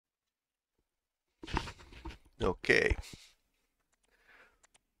Okay.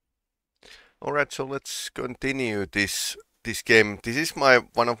 Alright, so let's continue this game. This is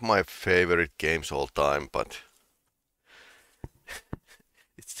one of my favorite games all time, but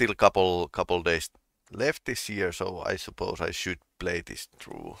it's still a couple days left this year, so I suppose I should play this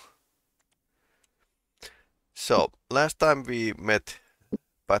through. So last time we met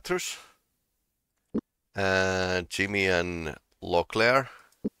Patrus and Jimmy and Locklear.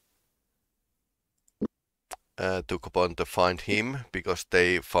 Took upon to find him because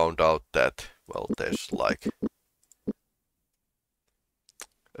they found out that, well, there's like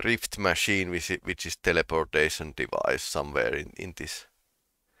Rift machine which is teleportation device somewhere in this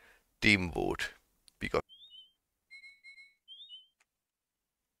dim wood. Because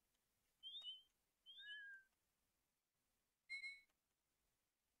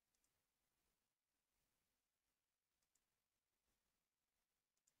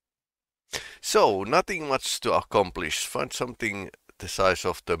so nothing much to accomplish. Find something the size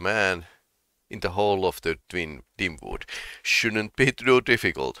of the man in the whole of the dim wood. Shouldn't be too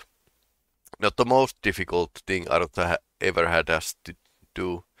difficult. Not the most difficult thing I've ever had us to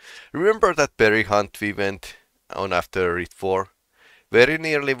do. Remember that berry hunt we went on after Riftwar? Very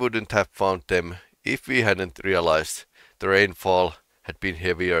nearly wouldn't have found them if we hadn't realized the rainfall had been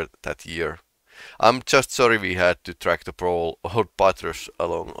heavier that year. I'm just sorry we had to track the old Patrus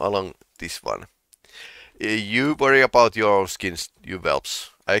along this one. You worry about your own skins, you whelps.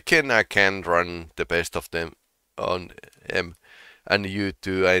 I can run the best of them on them, and you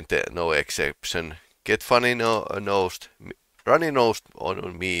two ain't no exception. Get runny nosed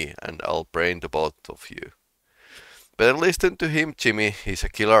on me, and I'll brain the both of you. Better listen to him, Jimmy. He's a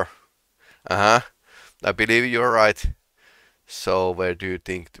killer. I believe you're right. So where do you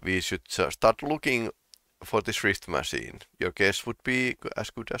think we should start looking for this Rift machine? Your guess would be as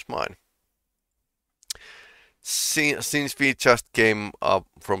good as mine. Since we just came up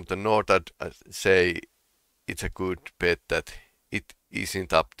from the north, I'd say it's a good bet that it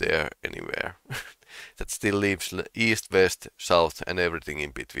isn't up there anywhere. That still leaves east, west, south, and everything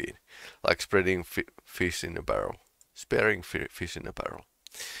in between, like spreading fish in a barrel, sparing fish in a barrel.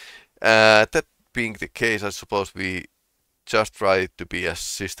 That being the case, I suppose we just try to be as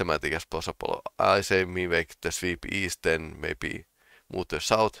systematic as possible. I say we make the sweep east, then maybe move to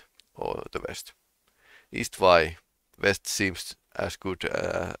south or the west. East why? West seems as good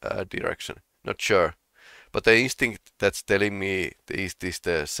a direction. Not sure. But the instinct that's telling me the east is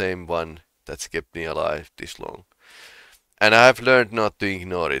the same one that's kept me alive this long. And I've learned not to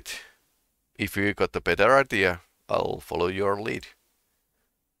ignore it. If you got a better idea, I'll follow your lead.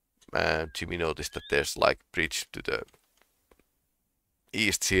 Jimmy noticed that there's like bridge to the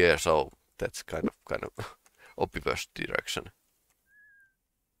east here, so that's kind of obvious direction.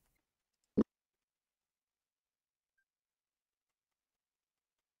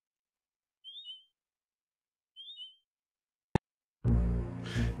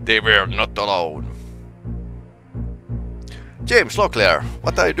 They were not alone. James Locklear,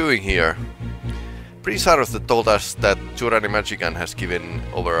 what are you doing here? Priest Harvester told us that Tyranny Magician has given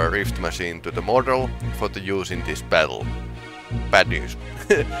over a rift machine to the mortal for the use in this battle. Bad news.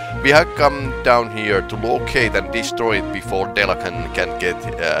 We have come down here to locate and destroy it before Delacan can get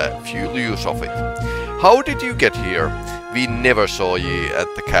full use of it. How did you get here? We never saw ye at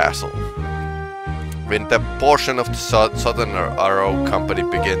the castle. When the portion of the Southern Arrow Company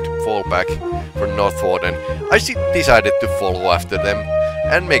began to fall back from northward, and I decided to follow after them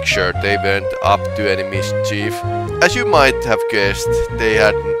and make sure they weren't up to any mischief. As you might have guessed, they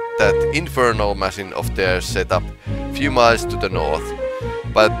had that infernal machine of theirs set up a few miles to the north.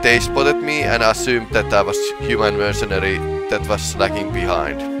 But they spotted me and assumed that I was human mercenary that was lagging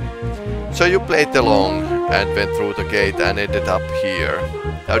behind. So you played along and went through the gate and ended up here.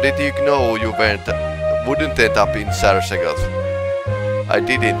 How did you know you wouldn't end up in Sarasagoth? I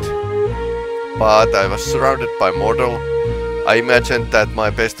didn't. But I was surrounded by mortal. I imagined that my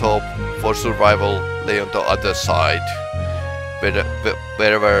best hope for survival lay on the other side,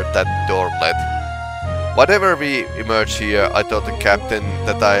 wherever that door led. Whatever we emerged here, I told the captain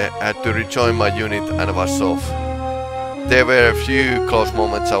that I had to rejoin my unit and was off. There were a few close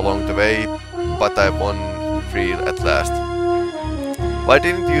moments along the way, but I won free at last. Why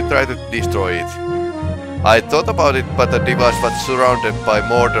didn't you try to destroy it? I thought about it, but the device was surrounded by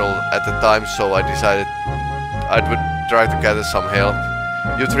mortal at the time, so I decided I would try to gather some help.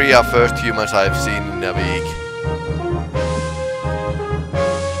 You three are first humans I've seen in a week.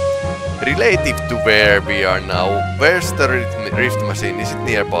 Relative to where we are now, where's the rift machine? Is it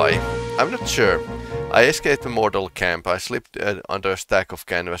nearby? I'm not sure. I escaped the mortal camp. I slipped under a stack of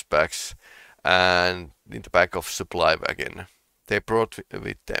canvas bags and in the back of supply wagon. They brought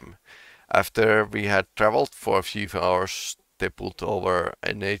with them. After we had traveled for a few hours, they pulled over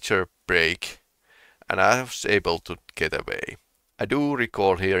a nature break, and I was able to get away. I do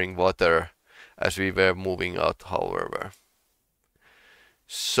recall hearing water as we were moving out, however.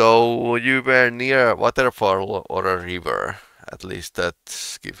 So you were near a waterfall or a river. At least that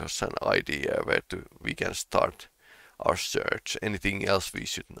gives us an idea where we can start our search. Anything else we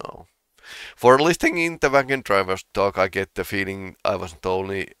should know? For listening in the wagon driver's talk, I get the feeling I wasn't the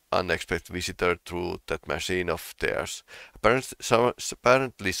only unexpected visitor through that machine of theirs.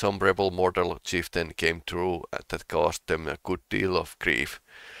 Apparently some rebel mortal chieftain came through that caused them a good deal of grief,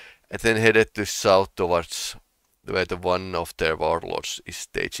 and then headed to south towards where the one of their warlords is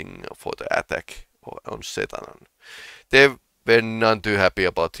staging for the attack on Setanon. They were none too happy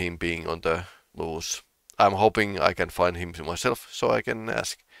about him being on the loose. I'm hoping I can find him myself so I can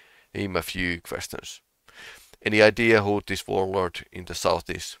ask him a few questions. Any idea who this warlord in the south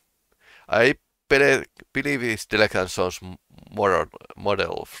is? I believe his Delegan sounds Mordelf.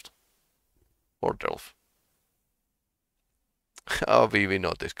 Oh, we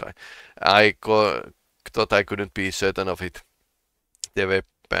know this guy. I thought I couldn't be certain of it. They were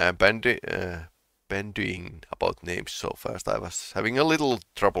bandying about names so fast. I was having a little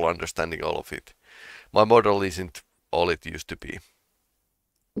trouble understanding all of it. My model isn't all it used to be.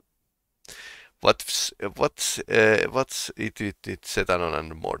 What's it Setanon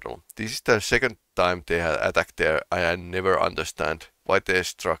and Mortal? This is the second time they had attacked there. I never understand why they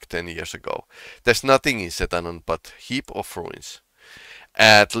struck 10 years ago. There's nothing in Setanon but heap of ruins.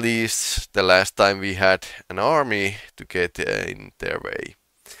 At least the last time we had an army to get in their way.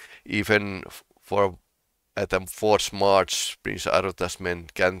 Even for at a forced march, Prince Aruta's men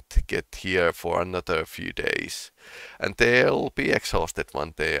can't get here for another few days, and they'll be exhausted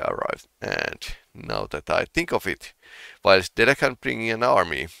when they arrive. And now that I think of it, whilst Delegan bringing an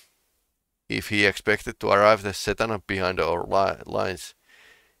army, if he expected to arrive at Setanon behind our lines,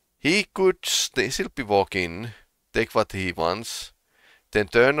 he could still be walking, take what he wants, then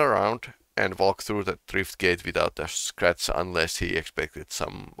turn around and walk through the drift gate without a scratch unless he expected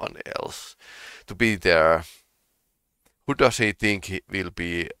someone else to be there. Who does he think he will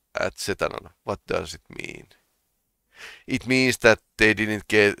be at Setanon? What does it mean? It means that they didn't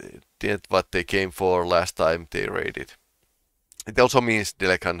get what they came for last time they raided. It also means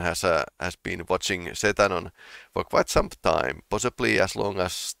Delegan has been watching Setanon for quite some time, possibly as long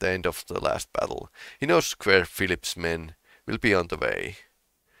as the end of the last battle. He knows Square Philip's men will be on the way.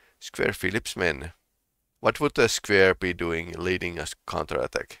 Square Philip's men. What would the Square be doing leading a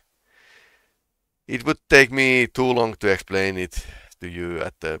counterattack? It would take me too long to explain it to you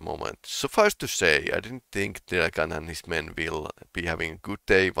at the moment. Suffice to say, I didn't think Delegan and his men will be having a good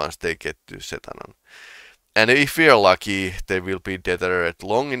day once they get to Setanon. And if we are lucky, they will be tethered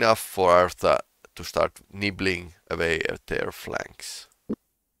long enough for Artha to start nibbling away at their flanks.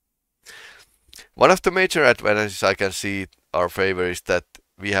 One of the major advantages I can see our favor is that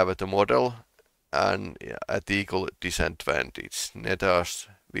we have the model and at equal disadvantage. Netters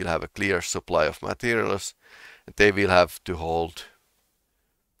will have a clear supply of materials, and they will have to hold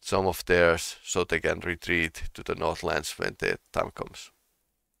some of theirs so they can retreat to the Northlands when the time comes.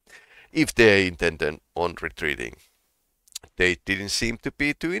 If they intend on retreating. They didn't seem to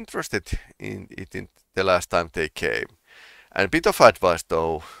be too interested in it in the last time they came. And a bit of advice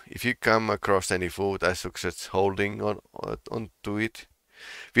though, if you come across any food, I suggest holding on to it.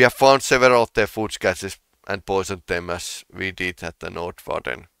 We have found several of their food caches and poisoned them as we did at the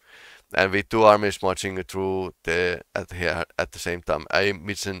Nordvarden. And with two armies marching through at the same time, I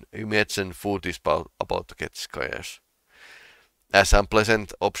imagine food is about to get scarce. As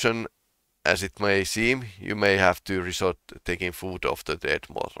unpleasant option as it may seem, you may have to resort to taking food off the dead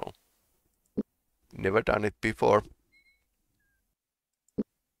mortal. Never done it before.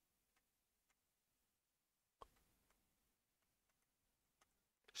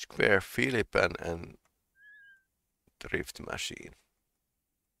 Square Philip and the Rift Machine.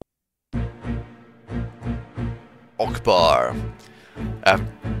 Okbar.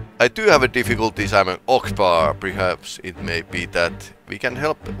 I do have a difficulty saying Okbar. Perhaps it may be that we can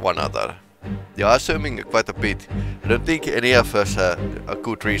help one another. They are assuming quite a bit. I don't think any of us have a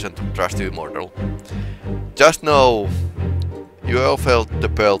good reason to trust you, mortal. Just know you all felt the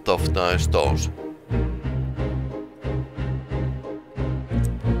belt of 9 stones.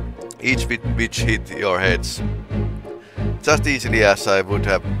 Each which hit your heads just easily as I would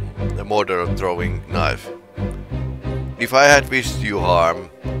have a mortar throwing knife. If I had wished you harm,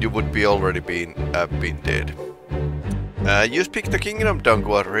 you would be already been dead. You speak the kingdom tongue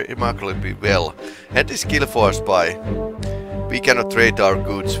remarkably well, and is skillful as spy. We cannot trade our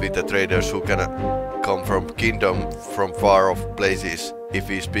goods with the traders who cannot come from kingdom from far off places if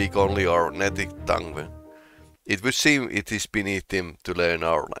we speak only our native tongue. It would seem it is beneath him to learn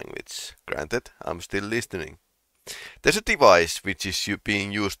our language. Granted, I'm still listening. There's a device which is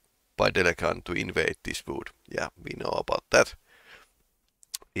being used by Delegan to invade this wood. Yeah, we know about that.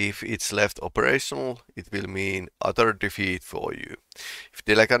 If it's left operational, it will mean utter defeat for you. If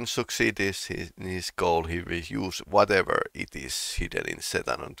Delegan succeeds in his goal, he will use whatever it is hidden in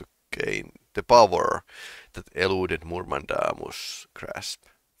Setanon to gain the power that eluded Murmandamus' grasp.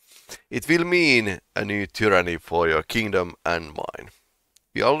 It will mean a new tyranny for your kingdom and mine.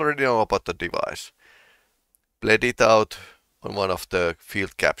 We already know about the device. Bled it out on one of the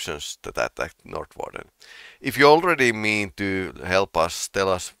field captions that attacked Northwarden. If you already mean to help us, tell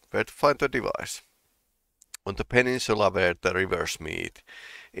us where to find the device. On the peninsula where the rivers meet,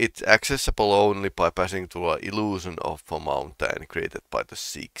 it's accessible only by passing through an illusion of a mountain created by the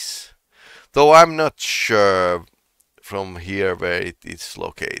Sikhs. Though I'm not sure from here where it is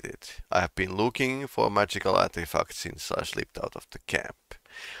located. I have been looking for a magical artifact since I slipped out of the camp.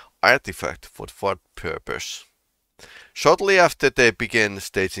 Artifact for what purpose? Shortly after they began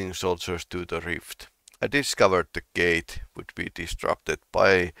staging soldiers to the rift, I discovered the gate would be disrupted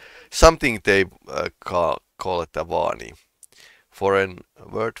by something they call it a Vani.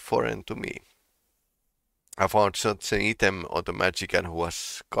 Foreign to me. I found such an item on the magician who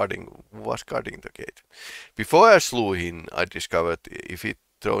was guarding the gate. Before I slew him, I discovered if it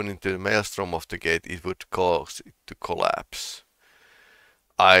thrown into the maelstrom of the gate, it would cause it to collapse.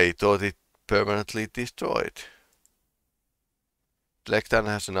 I thought it permanently destroyed. Lektan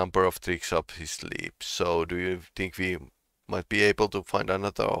has a number of tricks up his sleeve, so do you think we might be able to find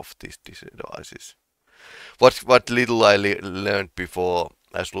another of these devices? What little I learned before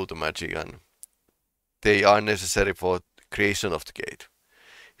I slew the magician, they are necessary for creation of the gate.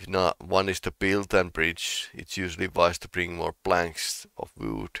 If not one is to build and bridge, it's usually wise to bring more planks of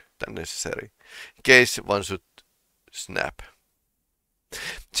wood than necessary, in case one should snap.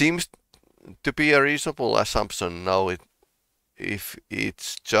 Seems to be a reasonable assumption now if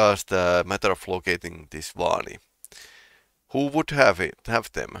it's just a matter of locating this Vani. Who would have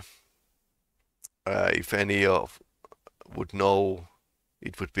them? If any would know,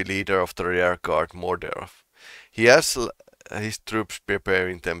 it would be leader of the rear guard Morderov. He has his troops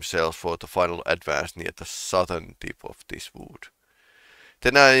preparing themselves for the final advance near the southern tip of this wood.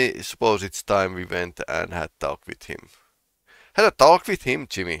 Then I suppose it's time we went and had a talk with him. Had a talk with him,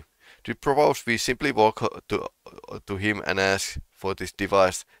 Jimmy? Do you propose we simply walk to him and ask for this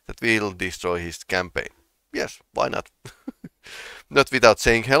device that will destroy his campaign? Yes, why not? Not without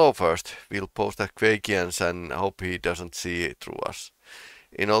saying hello first. We'll post at Quakians and hope he doesn't see it through us.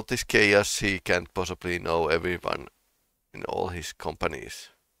 In all this chaos, he can't possibly know everyone in all his companies.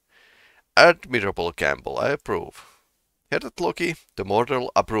 Admirable gamble, I approve. Hear that, Loki? The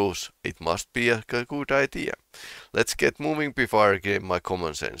mortal approves. It must be a good idea. Let's get moving before I give my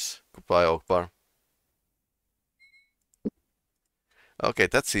common sense. Goodbye, Oakbar. Okay,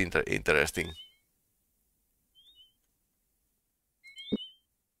 that's interesting.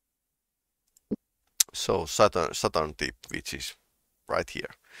 So Saturn tip, which is right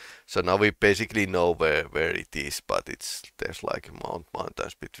here. So now we basically know where it is, but there's like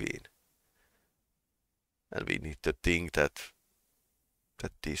mountains between. And we need to think that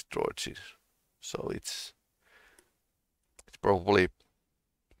destroys it. So it's probably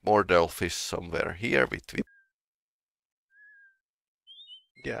more Delphis somewhere here between.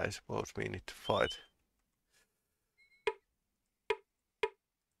 Yeah, I suppose we need to fight.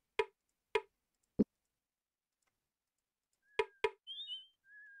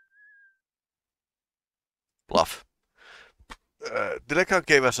 Bluff. Delegan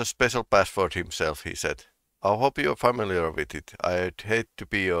gave us a special password himself, he said. I hope you're familiar with it. I'd hate to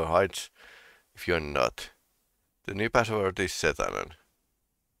be your hides if you're not. The new password is Setanon.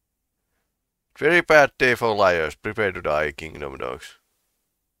 Very bad day for liars. Prepare to die, Kingdom Dogs.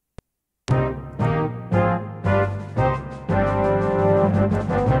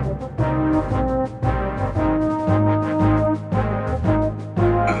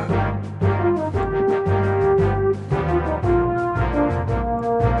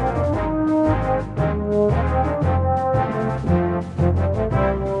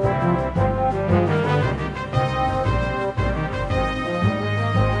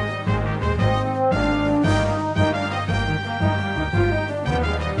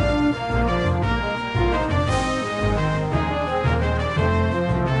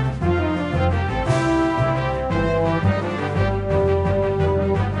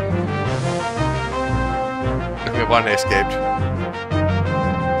 one escaped.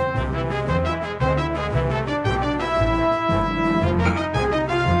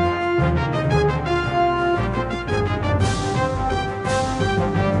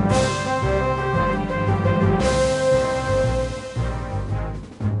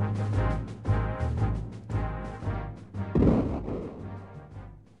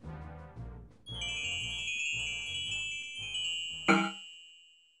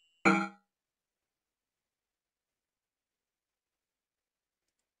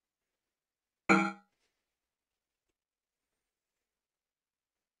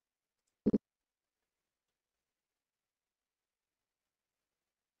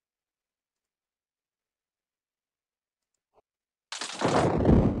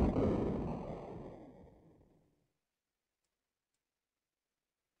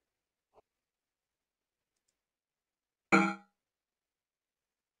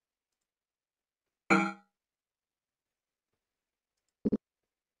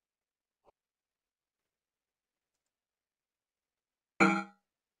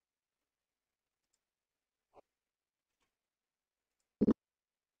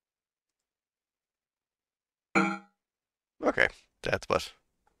 Okay, that was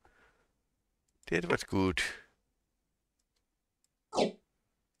good.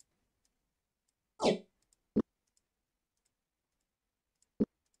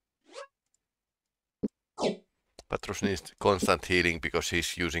 Petrus needs constant healing because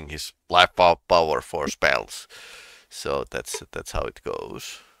he's using his life power for spells. So that's how it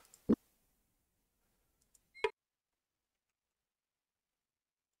goes.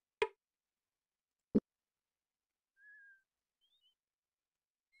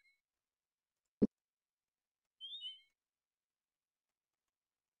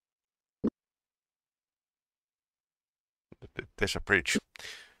 There's a bridge.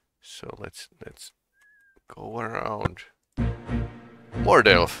 So let's go around. More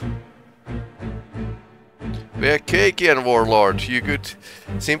Delph. We're Kakian warlord. You could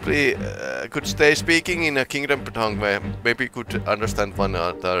simply could stay speaking in a kingdom tongue where maybe could understand one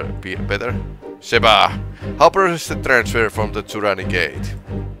another better. Sheba, how process the transfer from the Tsurani gate?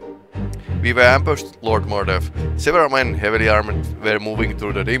 We were ambushed, Lord Mordev. Several men, heavily armed, were moving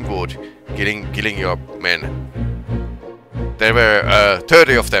through the dim wood, killing your men. There were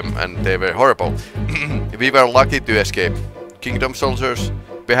 30 of them, and they were horrible. We were lucky to escape. Kingdom soldiers?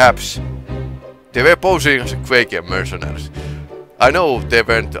 Perhaps. They were posing as Quakian mercenaries. I know they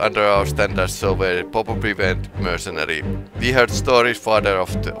weren't under our standards, so they probably weren't mercenary. We heard stories farther of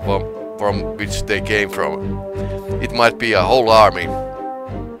from which they came from. It might be a whole army.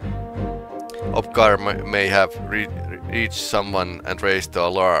 Opkar may have reached someone and raised the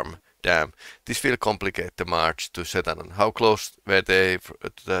alarm. Damn, this will complicate the march to Setanon. How close were they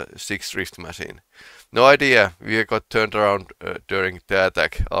to the 6th Rift machine? No idea. We got turned around during the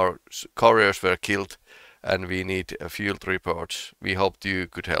attack. Our couriers were killed and we need field reports. We hoped you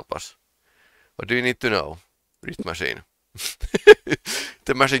could help us. What do you need to know? Rift machine.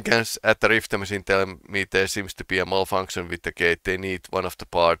 The machine guns at the Rift machine tell me there seems to be a malfunction with the gate. They need one of the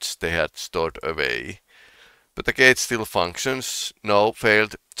parts they had stored away. But the gate still functions. No,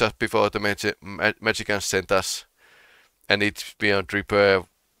 failed just before the Magicans sent us. And it's beyond repair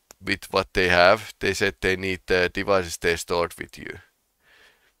with what they have. They said they need the devices they stored with you.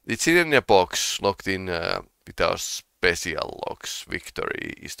 It's in a box, locked in with our special locks.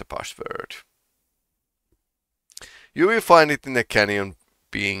 Victory is the password. You will find it in a canyon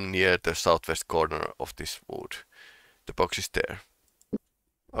being near the southwest corner of this wood. The box is there.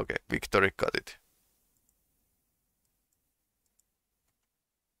 Okay, Victory got it.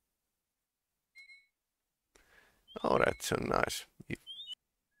 Oh, that's so nice.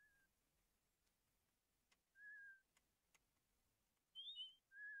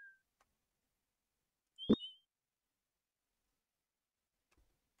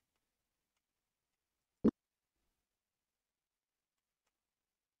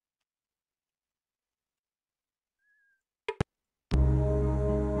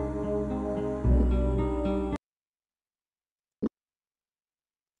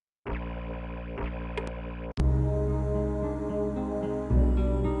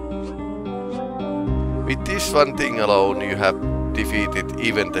 With this one thing alone, you have defeated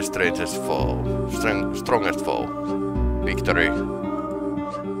even the strangest foe, strongest foe. Victory.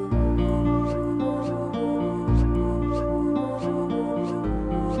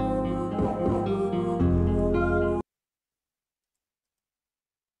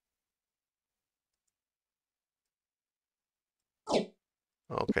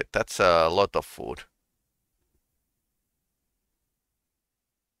 Okay, that's a lot of food.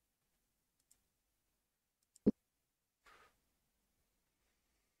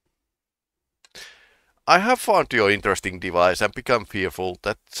 I have found your interesting device and become fearful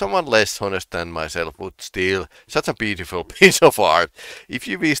that someone less honest than myself would steal such a beautiful piece of art. If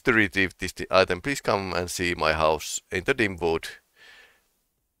you wish to retrieve this item, please come and see my house in the dim wood.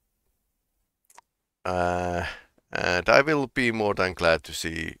 Uh, and I will be more than glad to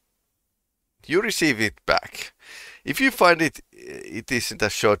see you receive it back. If you find it isn't a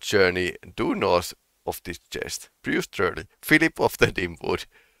short journey due north of this chest. Bruce Turley, Philip of the dim wood.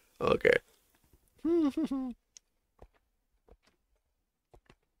 Okay.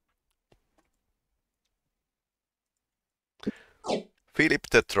 Philip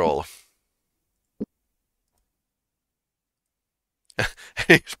the Troll.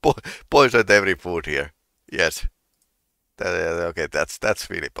 He's poisoned every food here. Yes. Okay, that's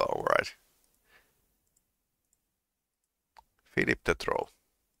Philip, alright. Philip the Troll.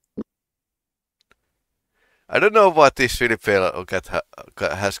 I don't know what this Philip fellow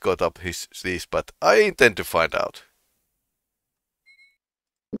has got up his sleeves, but I intend to find out.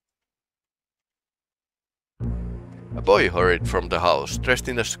 A boy hurried from the house, dressed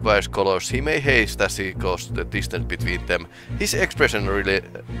in the squire's colors. He made haste as he crossed the distance between them, his expression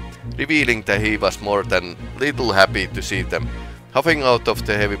revealing that he was more than little happy to see them. Huffing out of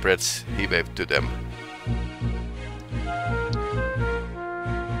the heavy breaths, he waved to them.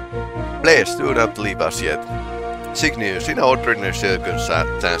 Please do not leave us yet. Signius, in ordinary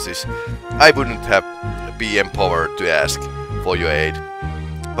circumstances, I wouldn't have be empowered to ask for your aid.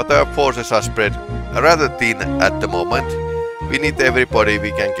 But our forces are spread rather thin at the moment. We need everybody we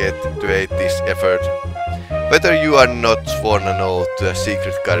can get to aid this effort. Whether you are not sworn an oath to a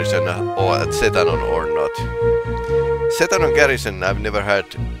secret garrison or at Setanon or not. Setanon garrison, I've never heard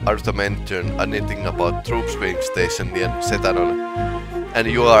Arthur mention anything about troops being stationed near Setanon, and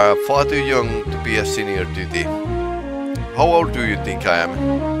you are far too young to be a senior duty. How old do you think I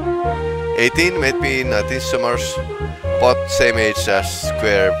am? 18, maybe 19 summers, about the same age as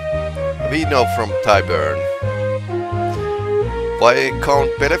Square we know from Tyburn. While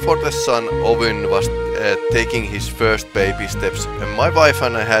Count Bellefort's son Owen was taking his first baby steps, my wife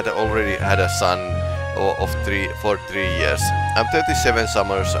and I had already had a son for 3 years. I'm 37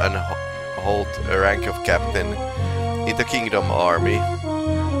 summers and hold a rank of captain in the Kingdom Army.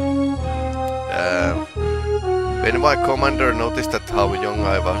 When my commander noticed that how young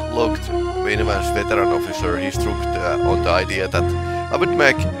I looked, when I was veteran officer, he struck on the idea that I would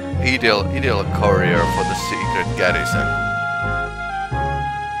make ideal courier for the secret garrison.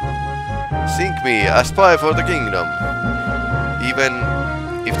 Think me, a spy for the kingdom. Even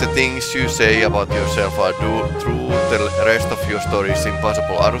if the things you say about yourself are true, the rest of your story is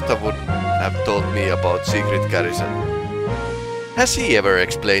impossible. Arutha would have told me about secret garrison. Has he ever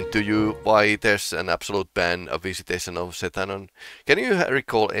explained to you why there's an absolute ban of visitation of Setanon? Can you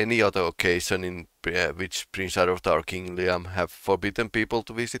recall any other occasion in which Prince Arutha or King Liam have forbidden people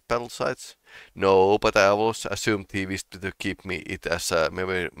to visit battle sites? No, but I always assumed he wished to keep me it as a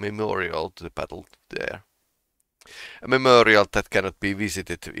memorial to the battle there. A memorial that cannot be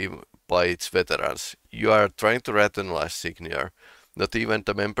visited by its veterans. You are trying to rationalize, Signior. Not even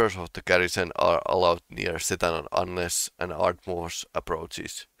the members of the garrison are allowed near Setanon unless an Ardmore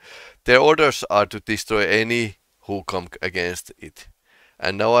approaches. Their orders are to destroy any who come against it.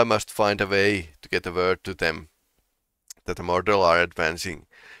 And now I must find a way to get a word to them that the Mordor are advancing.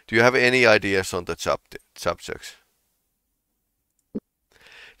 Do you have any ideas on the subject?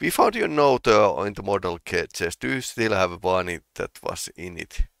 We found your note in the Mordor chest. Do you still have one that was in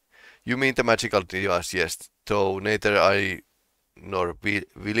it? You mean the magical device? Yes, though neither I nor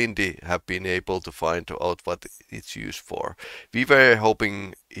Willindi have been able to find out what it's used for. We were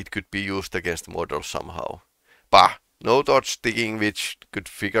hoping it could be used against Mordor somehow. Bah! No dodge digging which could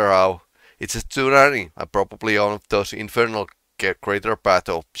figure out. It's a tsunami and probably one of those infernal crater path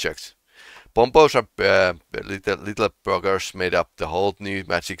objects. Pompos are little buggers made up the whole new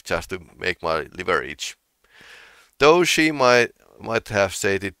magic just to make my liver itch. Though she might have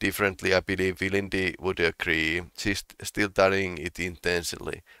said it differently, I believe Willindi would agree. She's still studying it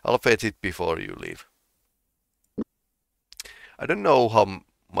intensely. I'll fetch it before you leave. I don't know how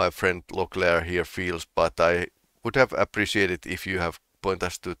my friend Locklear here feels, but I would have appreciated if you have pointed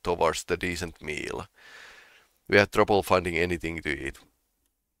us towards the decent meal. We had trouble finding anything to eat.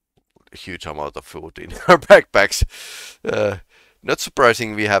 A huge amount of food in our backpacks. Not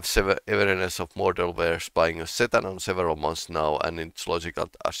surprising, we have evidence of Mordor were spying on Setanon several months now, and it's logical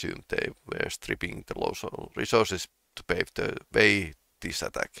to assume they were stripping the local resources to pave the way this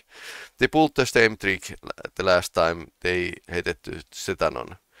attack. They pulled the same trick the last time they headed to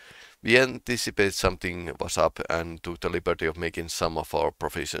Setanon. We anticipate something was up and took the liberty of making some of our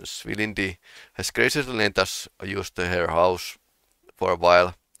provisions. Vilindi has graciously let us use her house for a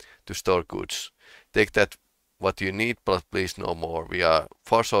while to store goods. Take that what you need, but please no more. We are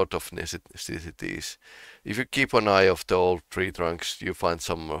far short of necessities. If you keep an eye of the old tree trunks, you find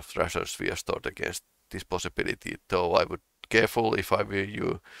some of the treasures we are stored against this possibility, though I would be careful if I were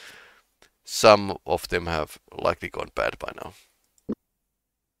you. Some of them have likely gone bad by now.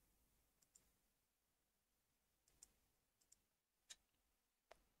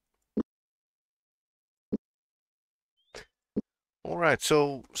 Alright,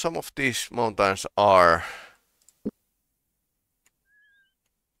 so some of these mountains are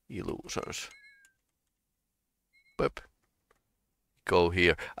illusions. Boop. Go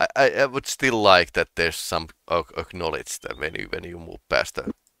here. I would still like that there's some acknowledge that when you move past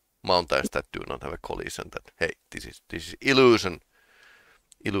the mountains that do not have a collision, that hey, this is illusion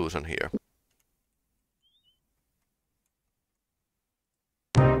here.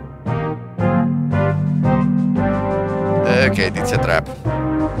 Okay, it's a trap.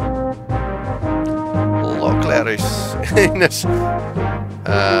 Locklear is in this.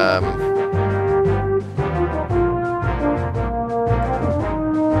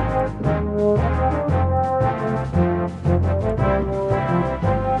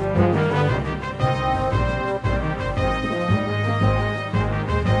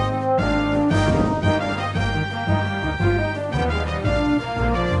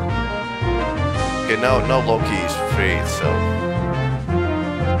 Okay, now Loki is free, so.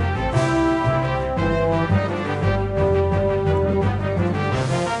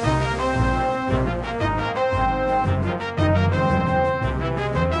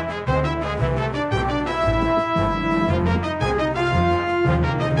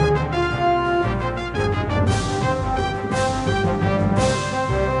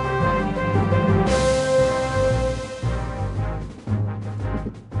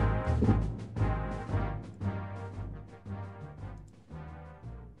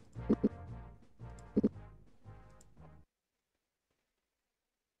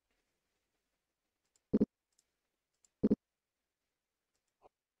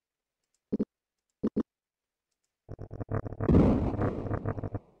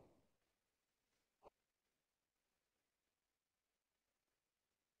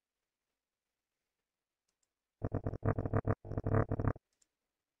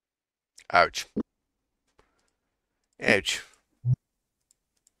 Ouch. Ouch.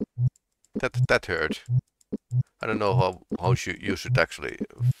 That hurt. I don't know how you should actually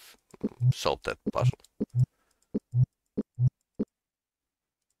solve that puzzle.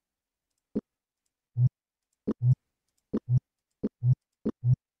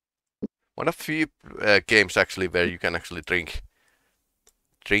 One of few games actually where you can actually drink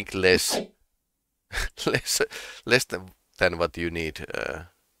less less than what you need.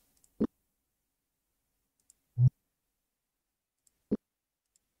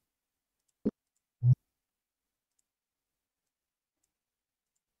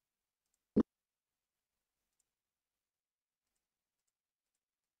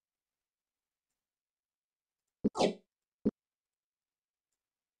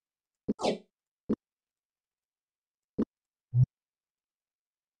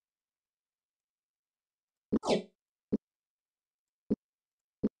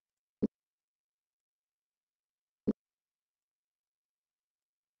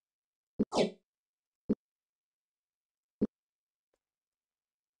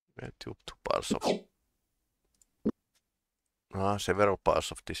 Two parts of several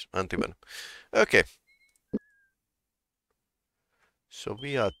parts of this antivenom. Okay. So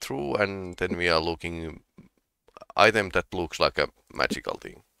we are through, and then we are looking item that looks like a magical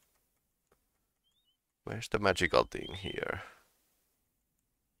thing. Where's the magical thing here?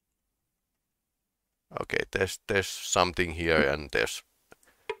 Okay, there's something here, and there's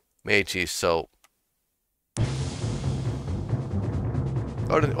mages, so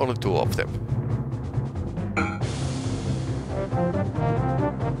only two of them.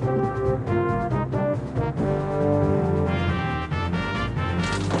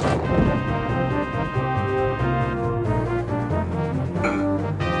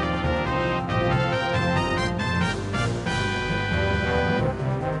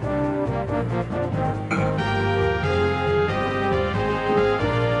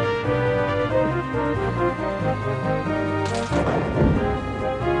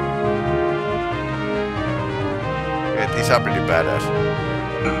 These are pretty badass.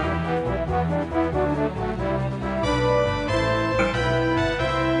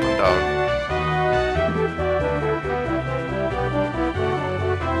 One down.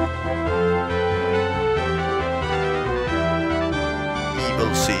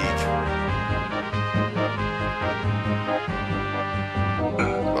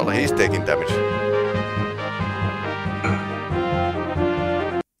 is taking damage.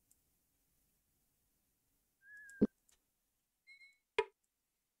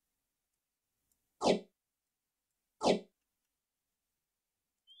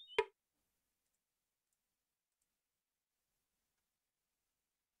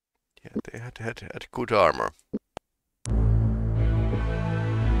 Yeah, they had good armor.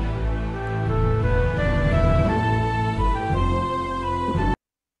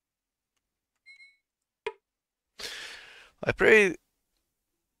 I pray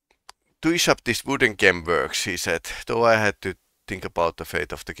up this wooden gem works, he said, though I had to think about the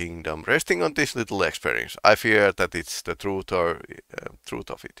fate of the kingdom. Resting on this little experience, I fear that it's the truth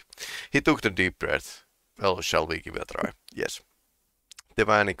of it. He took a deep breath. Well, shall we give it a try? Yes. The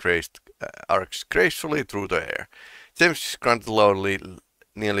man arcs gracefully through the air. James grunted loudly,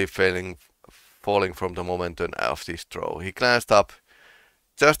 nearly falling from the momentum of this throw. He glanced up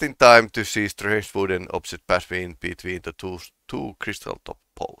just in time to see strange wooden object passing between the two crystal top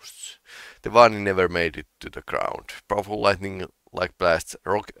posts. The one never made it to the ground. Powerful lightning-like blasts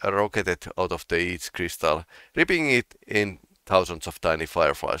rocketed out of each crystal, ripping it in thousands of tiny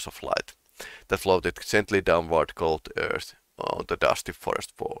fireflies of light that floated gently downward cold earth on the dusty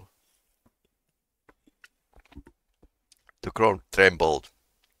forest floor. The ground trembled.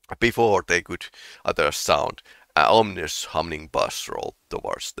 Before they could utter a sound, an ominous humming buzz rolled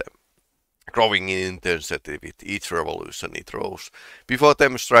towards them. Growing in intensity with each revolution it rose, before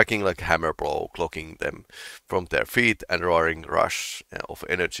them striking like a hammer blow, clocking them from their feet and roaring rush of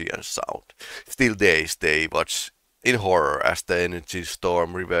energy and sound. Still dazed, they watched in horror as the energy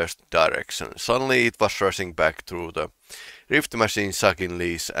storm reversed direction. Suddenly it was rushing back through the rift machine, sucking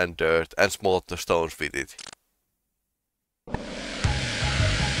leaves and dirt and small stones with it.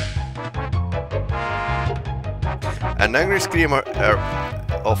 An angry scream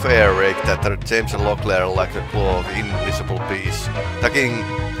of air raked at James and Locklear like a claw of invisible bees, tugging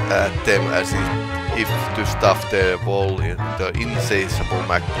at them as if to stuff their wall in the insatiable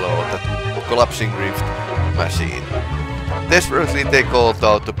magplow that collapsing rift machine. Desperately they called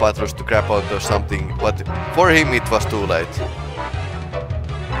out to Patros to grab onto something, but for him it was too late.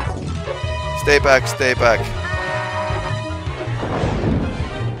 Stay back, stay back.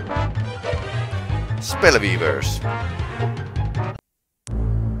 Spellweavers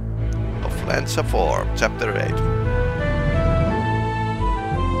of Lands of War, Chapter 8.